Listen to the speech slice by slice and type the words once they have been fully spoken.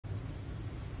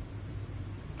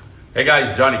Hey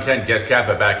guys, Johnny Kent, guest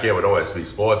capper back here with OSB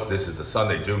Sports. This is the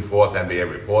Sunday, June 4th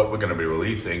NBA report. We're going to be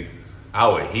releasing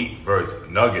our Heat versus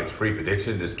Nuggets free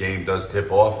prediction. This game does tip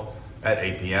off at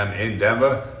 8 p.m. in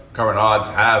Denver. Current odds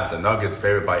have the Nuggets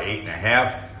favored by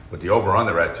 8.5 with the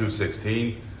over-under at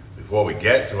 216. Before we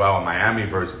get to our Miami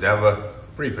versus Denver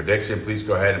free prediction, please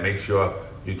go ahead and make sure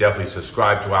you definitely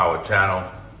subscribe to our channel,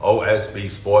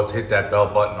 OSB Sports. Hit that bell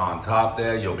button on top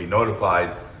there. You'll be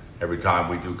notified every time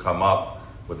we do come up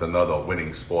with another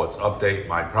winning sports update.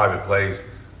 My private plays,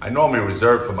 I normally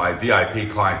reserve for my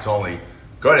VIP clients only.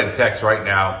 Go ahead and text right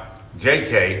now,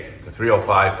 JK, to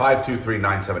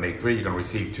 305-523-9783. You're going to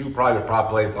receive 2 private prop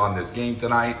plays on this game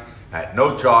tonight at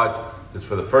no charge. This is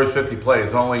for the first 50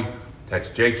 plays only.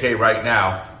 Text JK right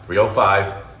now,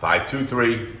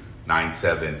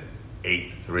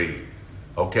 305-523-9783.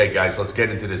 Okay, guys, let's get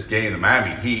into this game. The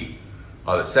Miami Heat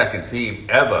are the second team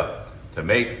ever to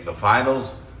make the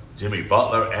finals. Jimmy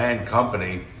Butler and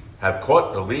company have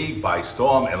caught the league by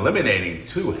storm, eliminating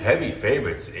 2 heavy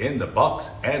favorites in the Bucks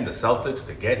and the Celtics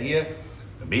to get here.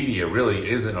 The media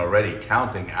really isn't already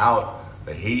counting out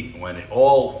the Heat when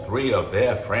all 3 of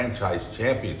their franchise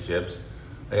championships,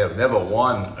 they have never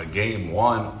won a game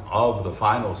 1 of the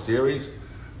final series.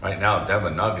 Right now, Denver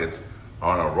Nuggets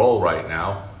are on a roll right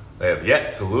now. They have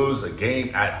yet to lose a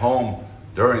game at home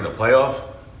during the playoffs.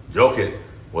 Johhny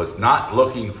was not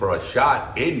looking for a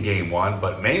shot in game 1,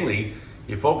 but mainly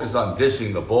he focused on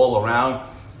dishing the ball around,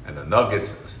 and the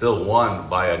Nuggets still won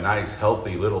by a nice,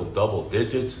 healthy little double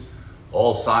digits.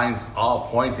 All signs are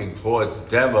pointing towards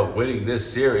Denver winning this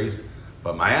series,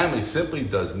 but Miami simply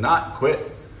does not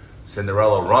quit.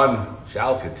 Cinderella run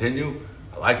shall continue.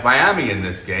 I like Miami in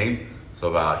this game,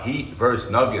 so our Heat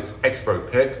versus Nuggets expert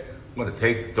pick, I'm going to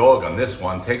take the dog on this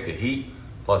one, take the Heat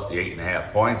plus the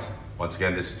 8.5 points. Once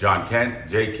again, this is John Kent,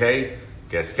 JK,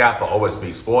 guest capper,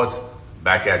 OSB Sports.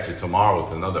 Back at you tomorrow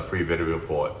with another free video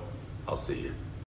report. I'll see you.